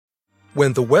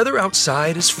When the weather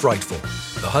outside is frightful,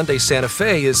 the Hyundai Santa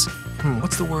Fe is,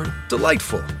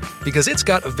 delightful. Because it's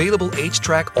got available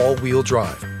H-Track all-wheel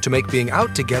drive to make being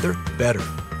out together better.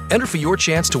 Enter for your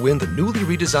chance to win the newly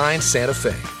redesigned Santa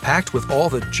Fe, packed with all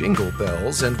the jingle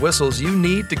bells and whistles you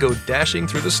need to go dashing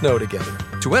through the snow together.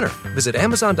 To enter, visit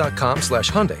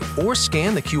Amazon.com/Hyundai or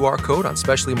scan the QR code on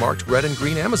specially marked red and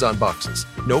green Amazon boxes.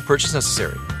 No purchase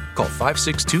necessary. Call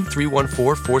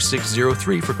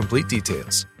 562-314-4603 for complete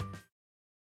details.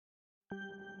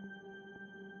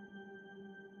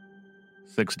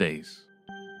 6 days.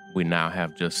 We now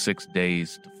have just 6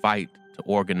 days to fight, to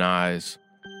organize,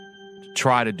 to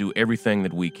try to do everything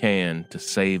that we can to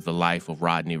save the life of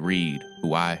Rodney Reed,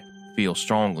 who I feel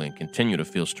strongly and continue to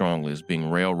feel strongly is being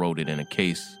railroaded in a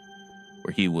case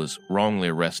where he was wrongly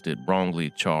arrested,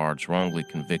 wrongly charged, wrongly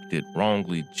convicted,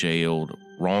 wrongly jailed,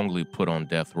 wrongly put on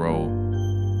death row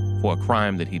for a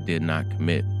crime that he did not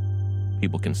commit.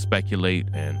 People can speculate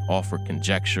and offer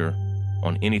conjecture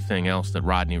on anything else that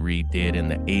Rodney Reed did in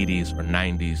the 80s or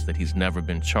 90s that he's never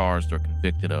been charged or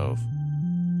convicted of.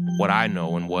 What I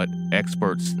know and what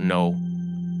experts know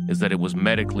is that it was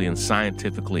medically and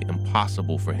scientifically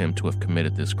impossible for him to have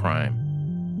committed this crime.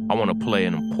 I want to play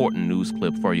an important news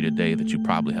clip for you today that you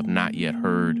probably have not yet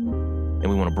heard, and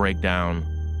we want to break down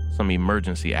some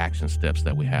emergency action steps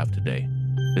that we have today.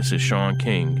 This is Sean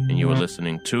King, and you are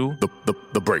listening to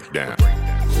The Breakdown.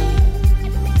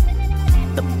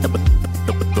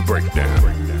 The Breakdown.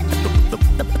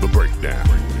 The Breakdown.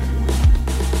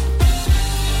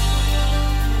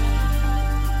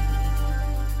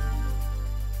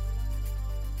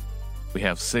 We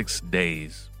have 6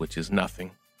 days, which is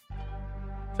nothing,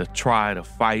 to try to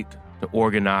fight, to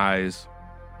organize,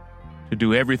 to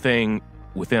do everything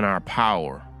within our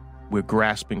power. We're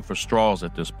grasping for straws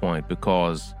at this point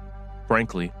because,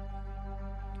 frankly,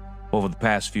 over the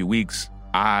past few weeks,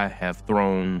 I have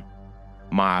thrown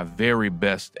my very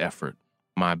best effort,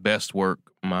 my best work,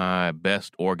 my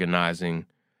best organizing,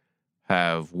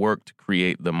 have worked to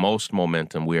create the most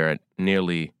momentum. We are at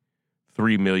nearly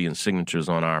 3 million signatures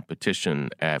on our petition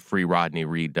at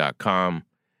freerodneyreed.com.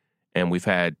 And we've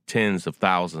had tens of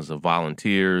thousands of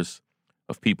volunteers,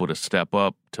 of people to step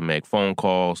up, to make phone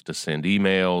calls, to send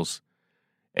emails.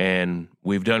 And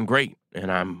we've done great.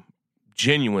 And I'm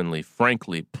genuinely,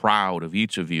 frankly, proud of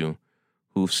each of you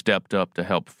who've stepped up to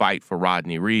help fight for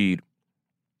Rodney Reed.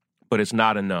 But it's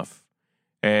not enough.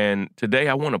 And today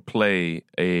I want to play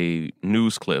a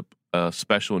news clip, a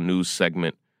special news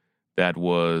segment that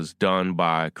was done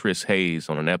by Chris Hayes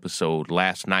on an episode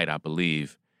last night, I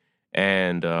believe.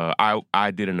 And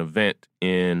I did an event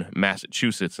in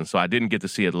Massachusetts, and so I didn't get to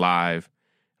see it live.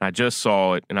 I just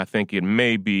saw it, and I think it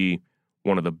may be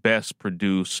one of the best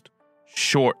produced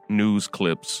short news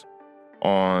clips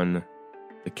on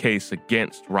the case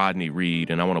against Rodney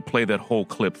Reed. And I want to play that whole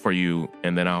clip for you,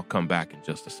 and then I'll come back in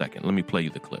just a second. Let me play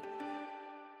you the clip.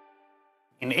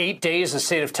 In 8 days, the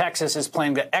state of Texas is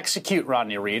planning to execute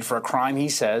Rodney Reed for a crime he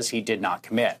says he did not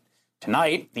commit.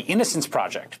 Tonight, the Innocence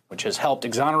Project, which has helped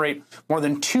exonerate more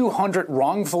than 200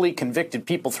 wrongfully convicted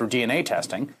people through DNA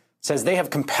testing, says they have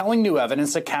compelling new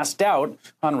evidence that casts doubt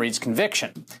on Reed's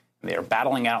conviction. And they are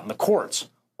battling out in the courts,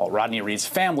 while Rodney Reed's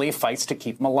family fights to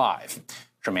keep him alive.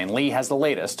 Jermaine Lee has the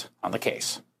latest on the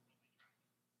case.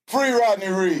 Free Rodney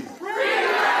Reed!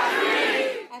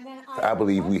 I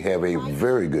believe we have a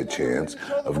very good chance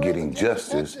of getting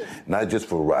justice, not just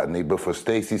for Rodney, but for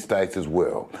Stacey Stites as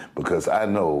well, because I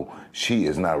know she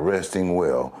is not resting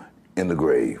well in the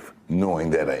grave,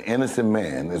 knowing that an innocent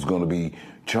man is going to be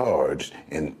charged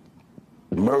and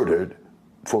murdered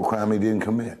for a crime he didn't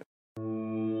commit.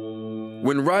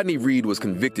 When Rodney Reed was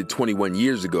convicted 21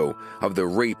 years ago of the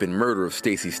rape and murder of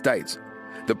Stacey Stites,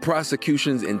 the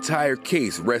prosecution's entire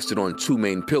case rested on two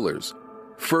main pillars.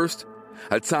 First,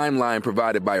 a timeline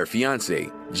provided by her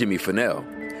fiancé, Jimmy Finnell.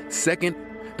 Second,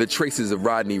 the traces of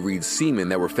Rodney Reed's semen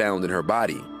that were found in her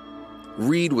body.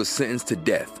 Reed was sentenced to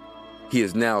death. He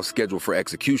is now scheduled for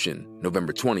execution,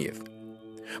 November 20th.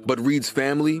 But Reed's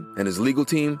family and his legal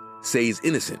team say he's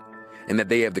innocent and that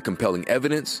they have the compelling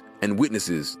evidence and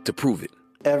witnesses to prove it.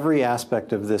 Every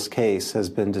aspect of this case has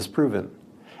been disproven,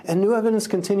 and new evidence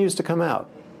continues to come out.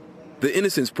 The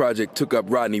Innocence Project took up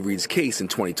Rodney Reed's case in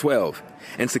 2012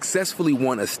 and successfully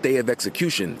won a stay of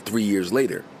execution 3 years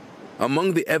later.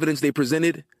 Among the evidence they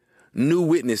presented, new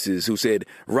witnesses who said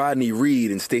Rodney Reed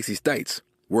and Stacey Stites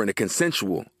were in a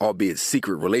consensual, albeit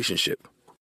secret, relationship.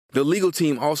 The legal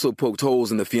team also poked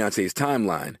holes in the fiancé's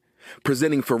timeline,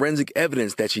 presenting forensic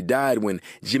evidence that she died when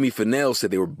Jimmy Finnell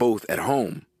said they were both at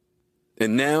home.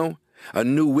 And now, a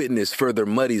new witness further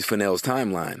muddies Finnell's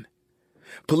timeline.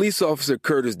 Police officer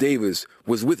Curtis Davis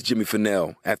was with Jimmy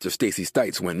Finnell after Stacey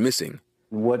Stites went missing.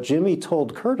 What Jimmy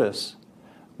told Curtis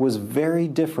was very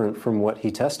different from what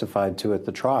he testified to at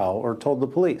the trial or told the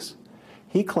police.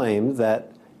 He claimed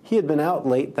that he had been out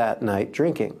late that night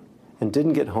drinking and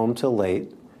didn't get home till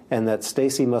late, and that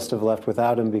Stacey must have left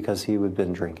without him because he had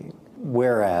been drinking.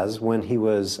 Whereas when he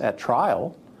was at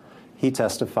trial, he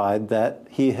testified that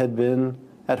he had been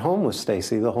at home with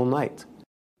Stacey the whole night.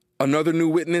 Another new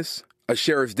witness, a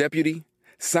sheriff's deputy,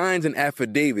 signs an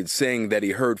affidavit saying that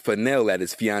he heard Finnell at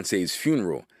his fiance's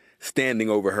funeral, standing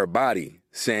over her body,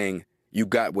 saying, "You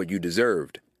got what you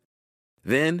deserved."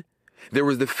 Then, there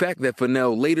was the fact that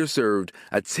Finnell later served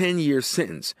a 10-year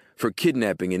sentence for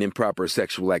kidnapping and improper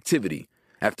sexual activity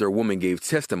after a woman gave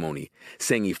testimony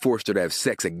saying he forced her to have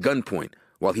sex at gunpoint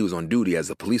while he was on duty as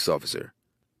a police officer.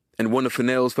 And one of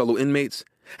Finnell's fellow inmates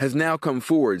has now come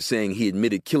forward saying he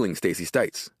admitted killing Stacey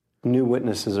Stites. New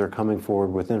witnesses are coming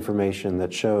forward with information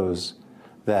that shows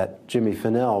that Jimmy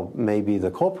Finnell may be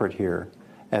the culprit here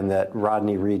and that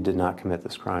Rodney Reed did not commit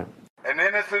this crime. An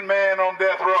innocent man on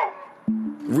death row.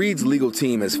 Reed's legal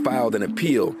team has filed an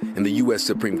appeal in the U.S.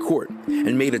 Supreme Court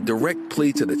and made a direct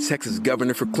plea to the Texas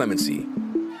governor for clemency.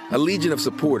 A legion of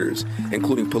supporters,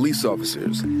 including police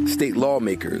officers, state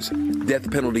lawmakers, death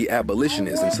penalty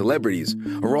abolitionists, and celebrities,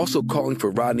 are also calling for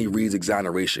Rodney Reed's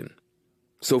exoneration.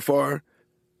 So far,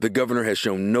 the governor has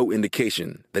shown no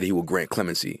indication that he will grant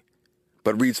clemency.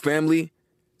 But Reed's family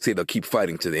say they'll keep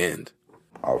fighting to the end.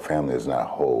 Our family is not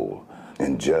whole.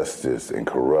 Injustice and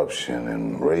corruption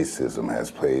and racism has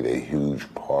played a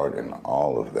huge part in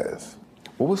all of this.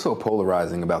 What was so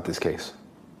polarizing about this case?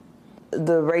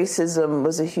 The racism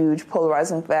was a huge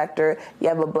polarizing factor. You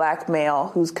have a black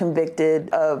male who's convicted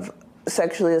of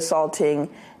sexually assaulting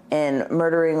and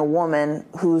murdering a woman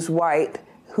who's white,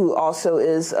 who also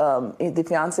is the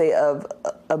fiance of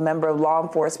a member of law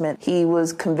enforcement. He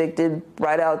was convicted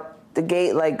right out the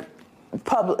gate, like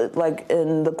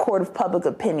in the court of public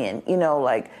opinion,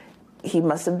 he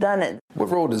must have done it. What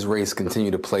role does race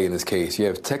continue to play in this case? You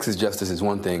have Texas justice is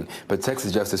one thing, but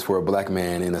Texas justice for a black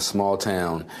man in a small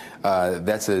town,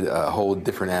 that's a whole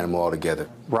different animal altogether.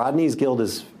 Rodney's guilt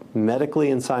is medically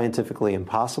and scientifically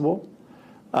impossible.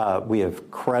 We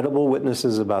have credible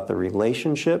witnesses about the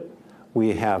relationship.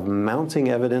 We have mounting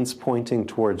evidence pointing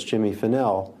towards Jimmy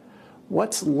Finnell.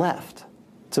 What's left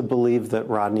to believe that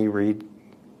Rodney Reed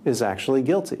is actually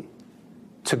guilty?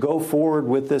 To go forward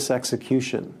with this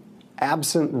execution,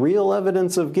 absent real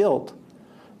evidence of guilt,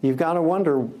 you've got to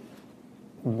wonder,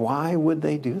 why would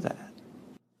they do that?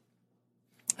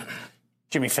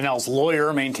 Jimmy Finnell's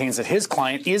lawyer maintains that his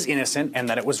client is innocent and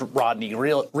that it was Rodney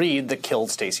Reed that killed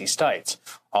Stacey Stites.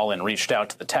 All In reached out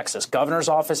to the Texas governor's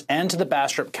office and to the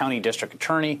Bastrop County District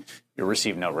Attorney, who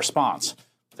received no response.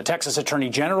 The Texas Attorney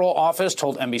General office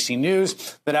told NBC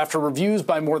News that after reviews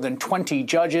by more than 20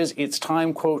 judges, it's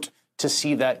time, quote, to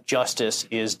see that justice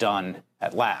is done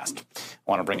at last.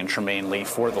 I want to bring in Tremaine Lee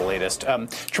for the latest.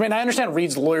 Tremaine, I understand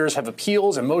Reed's lawyers have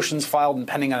appeals and motions filed and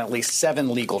pending on at least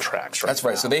 7 legal tracks. That's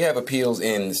right. So they have appeals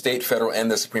in state, federal, and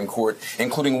the Supreme Court,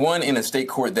 including one in a state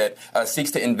court that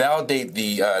seeks to invalidate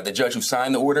the judge who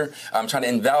signed the order. I'm trying to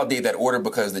invalidate that order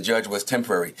because the judge was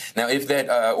temporary. Now, if that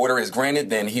order is granted,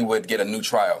 then he would get a new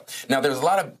trial. Now, there's a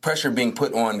lot of pressure being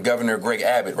put on Governor Greg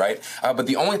Abbott, right? But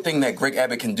the only thing that Greg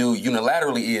Abbott can do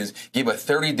unilaterally is give a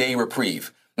 30-day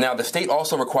reprieve. Now, the state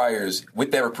also requires,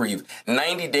 with that reprieve,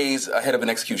 90 days ahead of an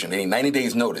execution. They need 90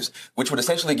 days notice, which would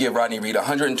essentially give Rodney Reed a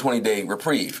 120-day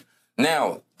reprieve.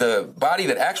 Now, the body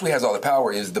that actually has all the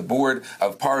power is the Board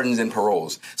of Pardons and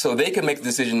Paroles. So they can make the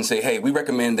decision and say, hey, we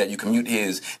recommend that you commute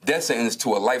his death sentence to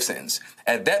a life sentence.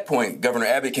 At that point, Governor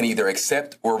Abbott can either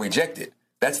accept or reject it.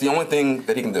 That's the only thing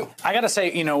that he can do. I got to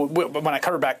say, when I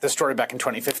covered back this story back in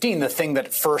 2015, the thing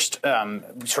that first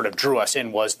sort of drew us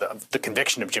in was the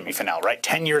conviction of Jimmy Finnell, right?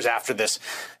 10 years after this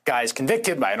guy is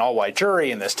convicted by an all-white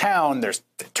jury in this town, it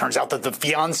turns out that the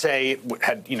fiance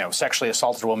had, sexually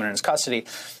assaulted a woman in his custody.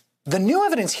 The new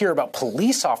evidence here about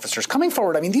police officers coming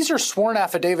forward, I mean, these are sworn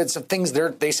affidavits of things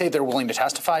they say they're willing to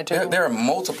testify to. There are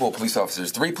multiple police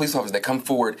officers, 3 police officers that come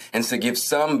forward and to give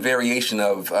some variation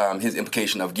of his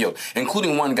implication of guilt,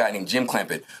 including one guy named Jim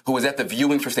Clampett, who was at the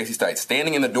viewing for Stacey Stites,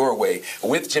 standing in the doorway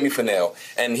with Jimmy Finnell,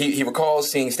 and he recalls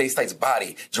seeing Stacey Stites'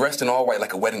 body dressed in all white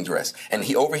like a wedding dress, and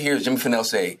he overhears Jimmy Finnell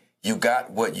say, "You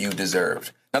got what you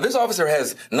deserved." Now, this officer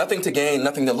has nothing to gain,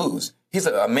 nothing to lose. He's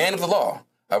a man of the law.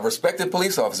 a respected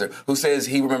police officer who says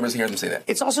he remembers hearing them say that.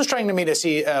 It's also striking to me to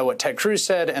see what Ted Cruz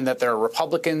said, and that there are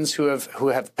Republicans who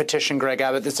have petitioned Greg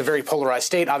Abbott. It's a very polarized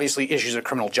state. Obviously, issues of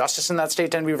criminal justice in that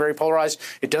state tend to be very polarized.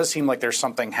 It does seem like there's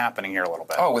something happening here a little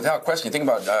bit. Oh, without question. You think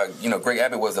about, Greg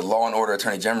Abbott was the law and order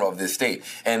attorney general of this state,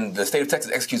 and the state of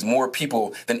Texas executes more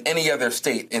people than any other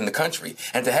state in the country.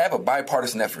 And to have a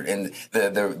bipartisan effort, and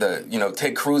the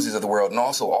Ted Cruz's of the world, and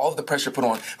also all of the pressure put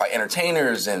on by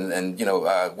entertainers and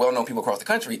well-known people across the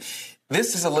country.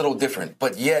 This is a little different,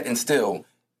 but yet and still,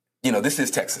 this is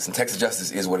Texas, and Texas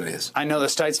justice is what it is. I know the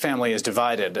Stites family is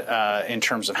divided in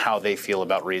terms of how they feel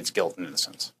about Reed's guilt and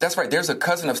innocence. That's right. There's a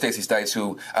cousin of Stacey Stites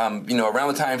who,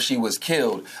 around the time she was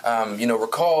killed,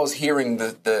 recalls hearing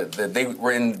they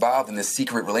were involved in this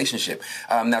secret relationship.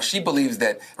 Now, she believes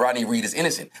that Rodney Reed is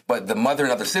innocent, but the mother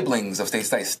and other siblings of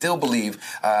Stacey Stites still believe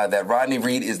that Rodney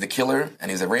Reed is the killer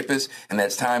and he's a rapist, and that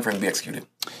it's time for him to be executed.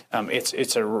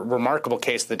 It's a remarkable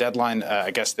case. The deadline,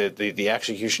 I guess, the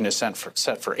execution is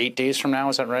set for 8 days from now.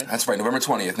 Is that right? That's right, November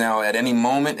 20th. Now, at any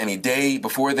moment, any day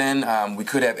before then, we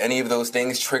could have any of those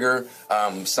things trigger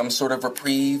some sort of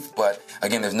reprieve. But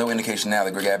again, there's no indication now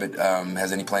that Greg Abbott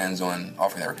has any plans on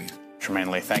offering that reprieve.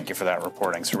 Tremaine Lee, thank you for that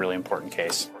reporting. It's a really important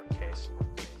case.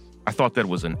 I thought that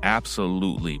was an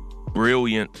absolutely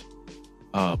brilliant,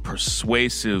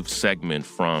 persuasive segment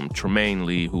from Tremaine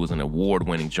Lee, who is an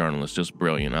award-winning journalist, just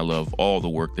brilliant. I love all the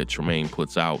work that Tremaine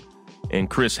puts out. And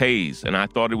Chris Hayes, and I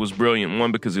thought it was brilliant,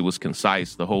 one, because it was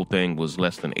concise. The whole thing was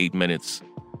less than 8 minutes,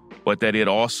 but that it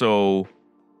also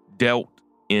dealt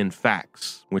in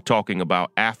facts. We're talking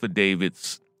about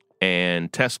affidavits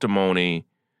and testimony,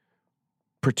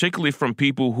 particularly from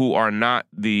people who are not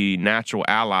the natural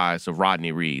allies of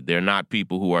Rodney Reed. They're not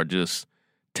people who are just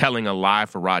telling a lie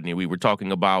for Rodney Reed. We're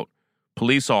talking about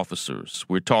police officers.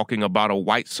 We're talking about a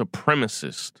white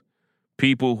supremacist,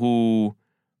 people who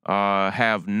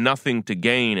have nothing to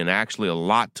gain and actually a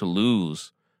lot to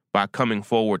lose by coming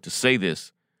forward to say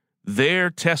this.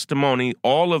 Their testimony,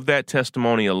 all of that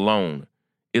testimony alone,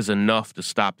 is enough to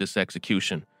stop this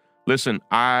execution. Listen,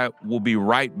 I will be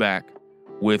right back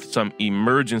with some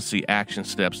emergency action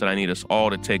steps that I need us all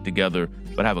to take together,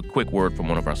 but I have a quick word from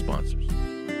one of our sponsors.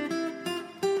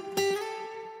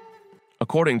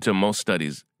 According to most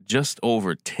studies, just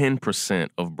over 10%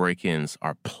 of break-ins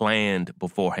are planned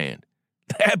beforehand.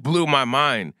 That blew my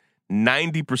mind.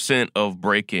 90% of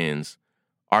break-ins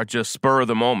are just spur of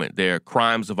the moment. They're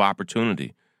crimes of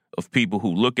opportunity, of people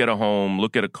who look at a home,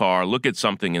 look at a car, look at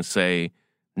something and say,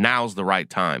 now's the right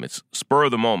time. It's spur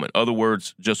of the moment. Other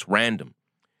words, just random.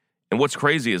 And what's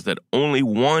crazy is that only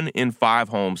 1 in 5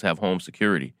 homes have home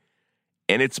security.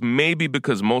 And it's maybe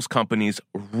because most companies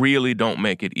really don't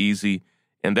make it easy.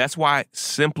 And that's why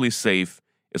SimpliSafe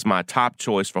is my top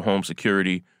choice for home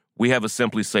security. We have a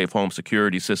SimpliSafe home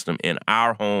security system in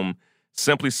our home.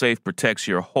 SimpliSafe protects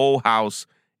your whole house,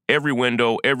 every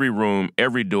window, every room,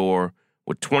 every door,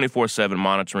 with 24/7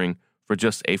 monitoring for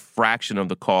just a fraction of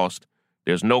the cost.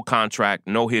 There's no contract,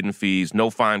 no hidden fees, no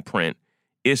fine print.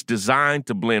 It's designed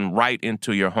to blend right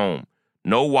into your home.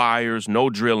 No wires,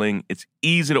 no drilling. It's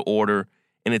easy to order,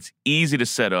 and it's easy to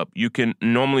set up. You can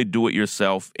normally do it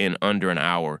yourself in under an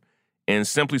hour. And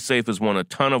SimpliSafe has won a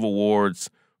ton of awards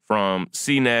from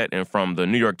CNET and from the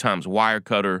New York Times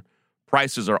Wirecutter.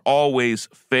 Prices are always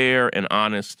fair and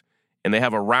honest, and they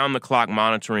have around-the-clock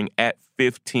monitoring at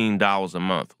 $15 a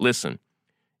month. Listen,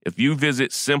 if you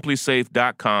visit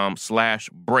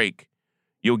SimpliSafe.com/break,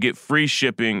 you'll get free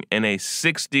shipping and a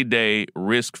 60-day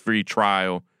risk-free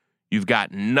trial. You've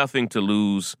got nothing to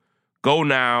lose. Go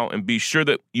now and be sure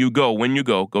that when you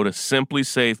go to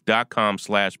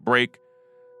SimpliSafe.com/break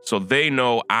so they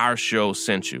know our show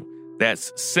sent you.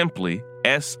 That's simply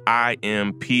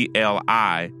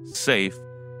SIMPLI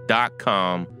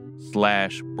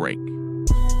safe.com/break.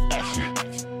 Action,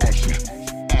 action,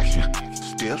 action,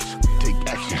 steps, take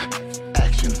action,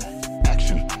 action,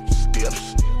 action,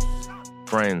 steps.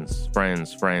 Friends,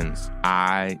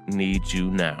 I need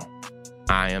you now.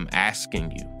 I am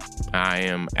asking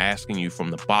you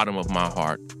from the bottom of my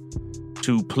heart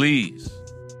to please,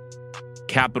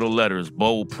 capital letters,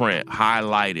 bold print,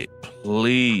 highlighted,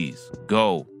 please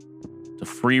go to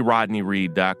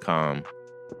freerodneyreed.com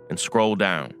and scroll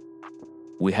down.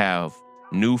 We have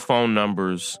new phone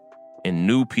numbers and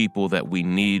new people that we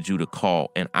need you to call.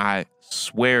 And I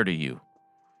swear to you,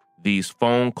 these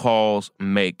phone calls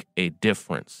make a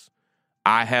difference.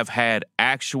 I have had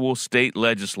actual state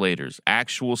legislators,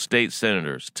 actual state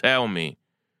senators tell me,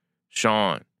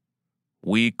 Sean,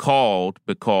 we called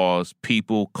because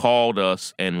people called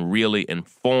us and really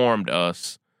informed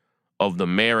us of the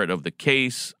merit of the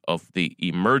case, of the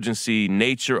emergency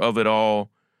nature of it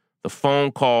all. The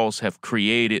phone calls have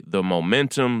created the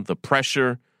momentum, the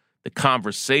pressure, the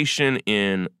conversation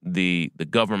in the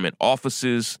government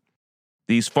offices.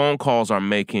 These phone calls are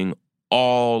making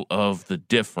all of the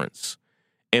difference.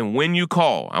 And when you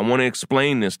call, I want to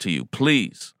explain this to you,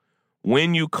 please.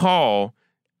 When you call,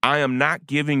 I am not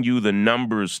giving you the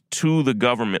numbers to the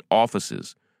government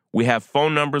offices. We have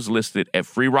phone numbers listed at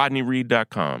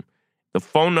freerodneyreed.com. The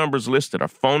phone numbers listed are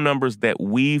phone numbers that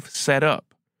we've set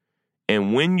up.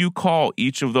 And when you call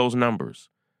each of those numbers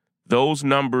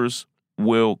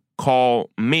will call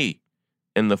me.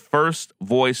 And the first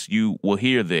voice you will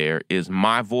hear there is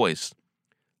my voice,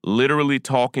 literally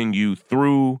talking you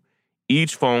through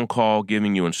each phone call,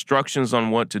 giving you instructions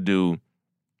on what to do.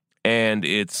 And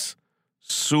it's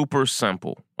super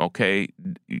simple, okay?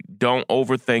 Don't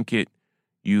overthink it.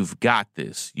 You've got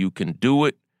this. You can do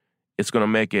it. It's going to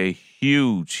make a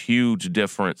huge, huge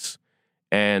difference.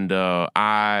 And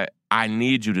I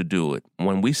need you to do it.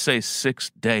 When we say 6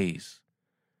 days,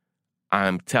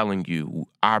 I'm telling you,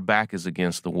 our back is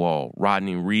against the wall.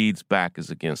 Rodney Reed's back is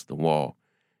against the wall.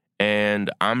 And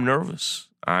I'm nervous.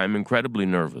 I'm incredibly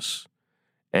nervous.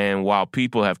 And while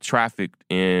people have trafficked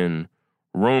in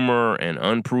rumor and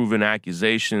unproven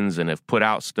accusations and have put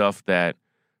out stuff that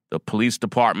the police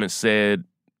department said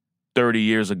 30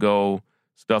 years ago,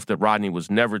 stuff that Rodney was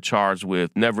never charged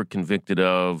with, never convicted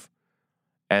of,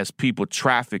 as people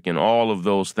traffic in all of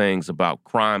those things about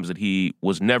crimes that he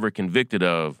was never convicted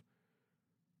of,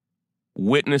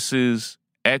 witnesses,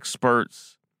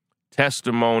 experts,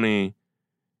 testimony,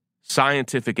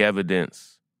 scientific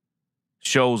evidence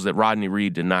shows that Rodney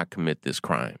Reed did not commit this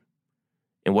crime.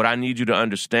 And what I need you to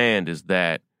understand is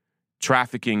that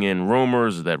trafficking in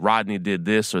rumors that Rodney did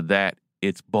this or that,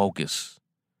 it's bogus.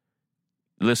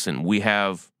 Listen, we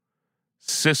have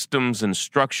systems and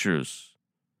structures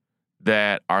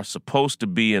that are supposed to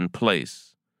be in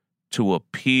place to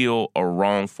appeal a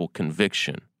wrongful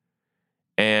conviction.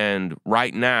 And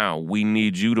right now, we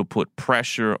need you to put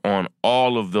pressure on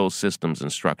all of those systems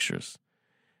and structures.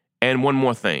 And one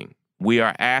more thing. We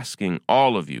are asking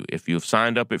all of you, if you've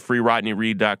signed up at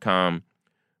freerodneyreed.com,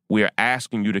 we are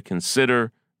asking you to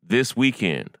consider this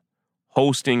weekend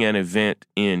hosting an event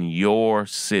in your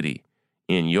city,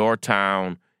 in your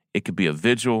town. It could be a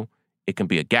vigil. It can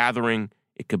be a gathering.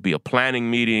 It could be a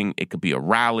planning meeting. It could be a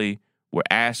rally. We're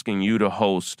asking you to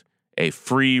host a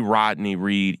free Rodney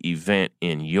Reed event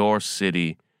in your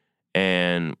city,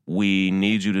 and we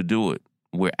need you to do it.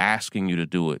 We're asking you to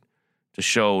do it to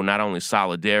show not only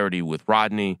solidarity with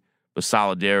Rodney, but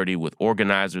solidarity with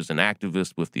organizers and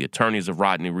activists, with the attorneys of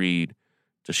Rodney Reed,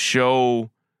 to show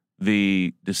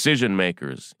the decision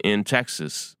makers in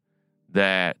Texas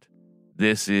that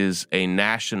this is a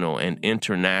national and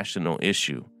international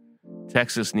issue.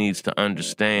 Texas needs to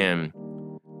understand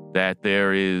that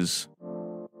there is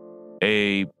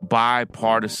a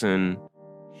bipartisan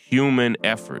human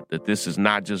effort, that this is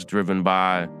not just driven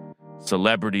by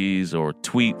celebrities or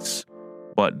tweets,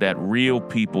 but that real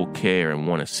people care and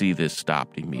want to see this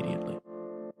stopped immediately.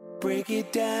 Break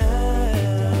it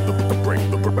down. Break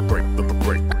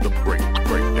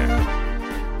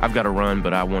down. I've got to run,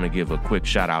 but I want to give a quick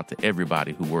shout out to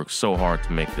everybody who worked so hard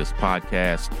to make this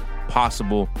podcast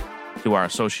possible. To our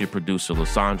associate producer,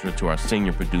 Lysandra, to our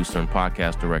senior producer and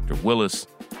podcast director, Willis,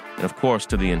 and of course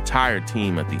to the entire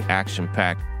team at the Action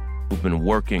Pack who've been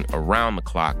working around the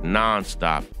clock,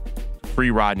 nonstop, to free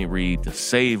Rodney Reed, to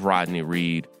save Rodney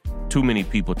Reed. Too many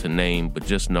people to name, but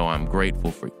just know I'm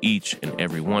grateful for each and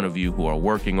every one of you who are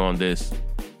working on this.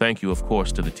 Thank you, of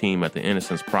course, to the team at the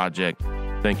Innocence Project.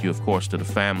 Thank you, of course, to the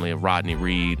family of Rodney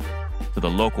Reed, to the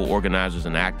local organizers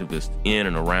and activists in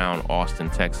and around Austin,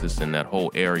 Texas, and that whole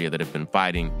area that have been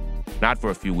fighting, not for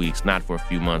a few weeks, not for a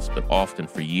few months, but often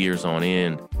for years on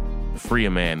end, to free a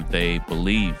man they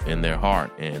believe in their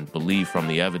heart and believe from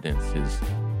the evidence is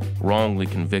wrongly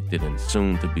convicted and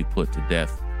soon to be put to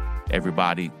death.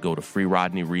 Everybody, go to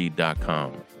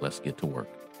freerodneyreed.com. Let's get to work.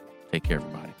 Take care,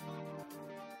 everybody.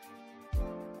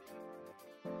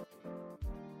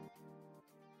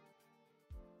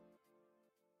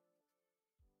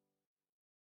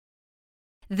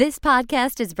 This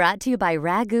podcast is brought to you by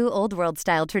Ragu Old World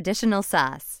Style Traditional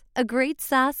Sauce. A great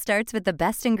sauce starts with the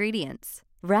best ingredients.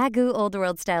 Ragu Old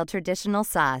World Style Traditional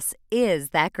Sauce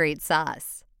is that great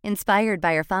sauce. Inspired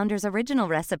by our founder's original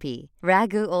recipe,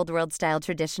 Ragu Old World Style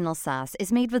Traditional Sauce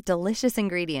is made with delicious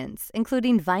ingredients,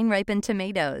 including vine-ripened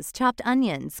tomatoes, chopped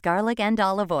onions, garlic, and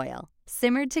olive oil,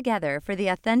 simmered together for the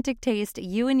authentic taste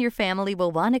you and your family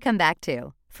will want to come back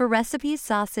to. For recipes,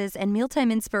 sauces, and mealtime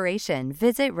inspiration,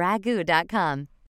 visit ragu.com.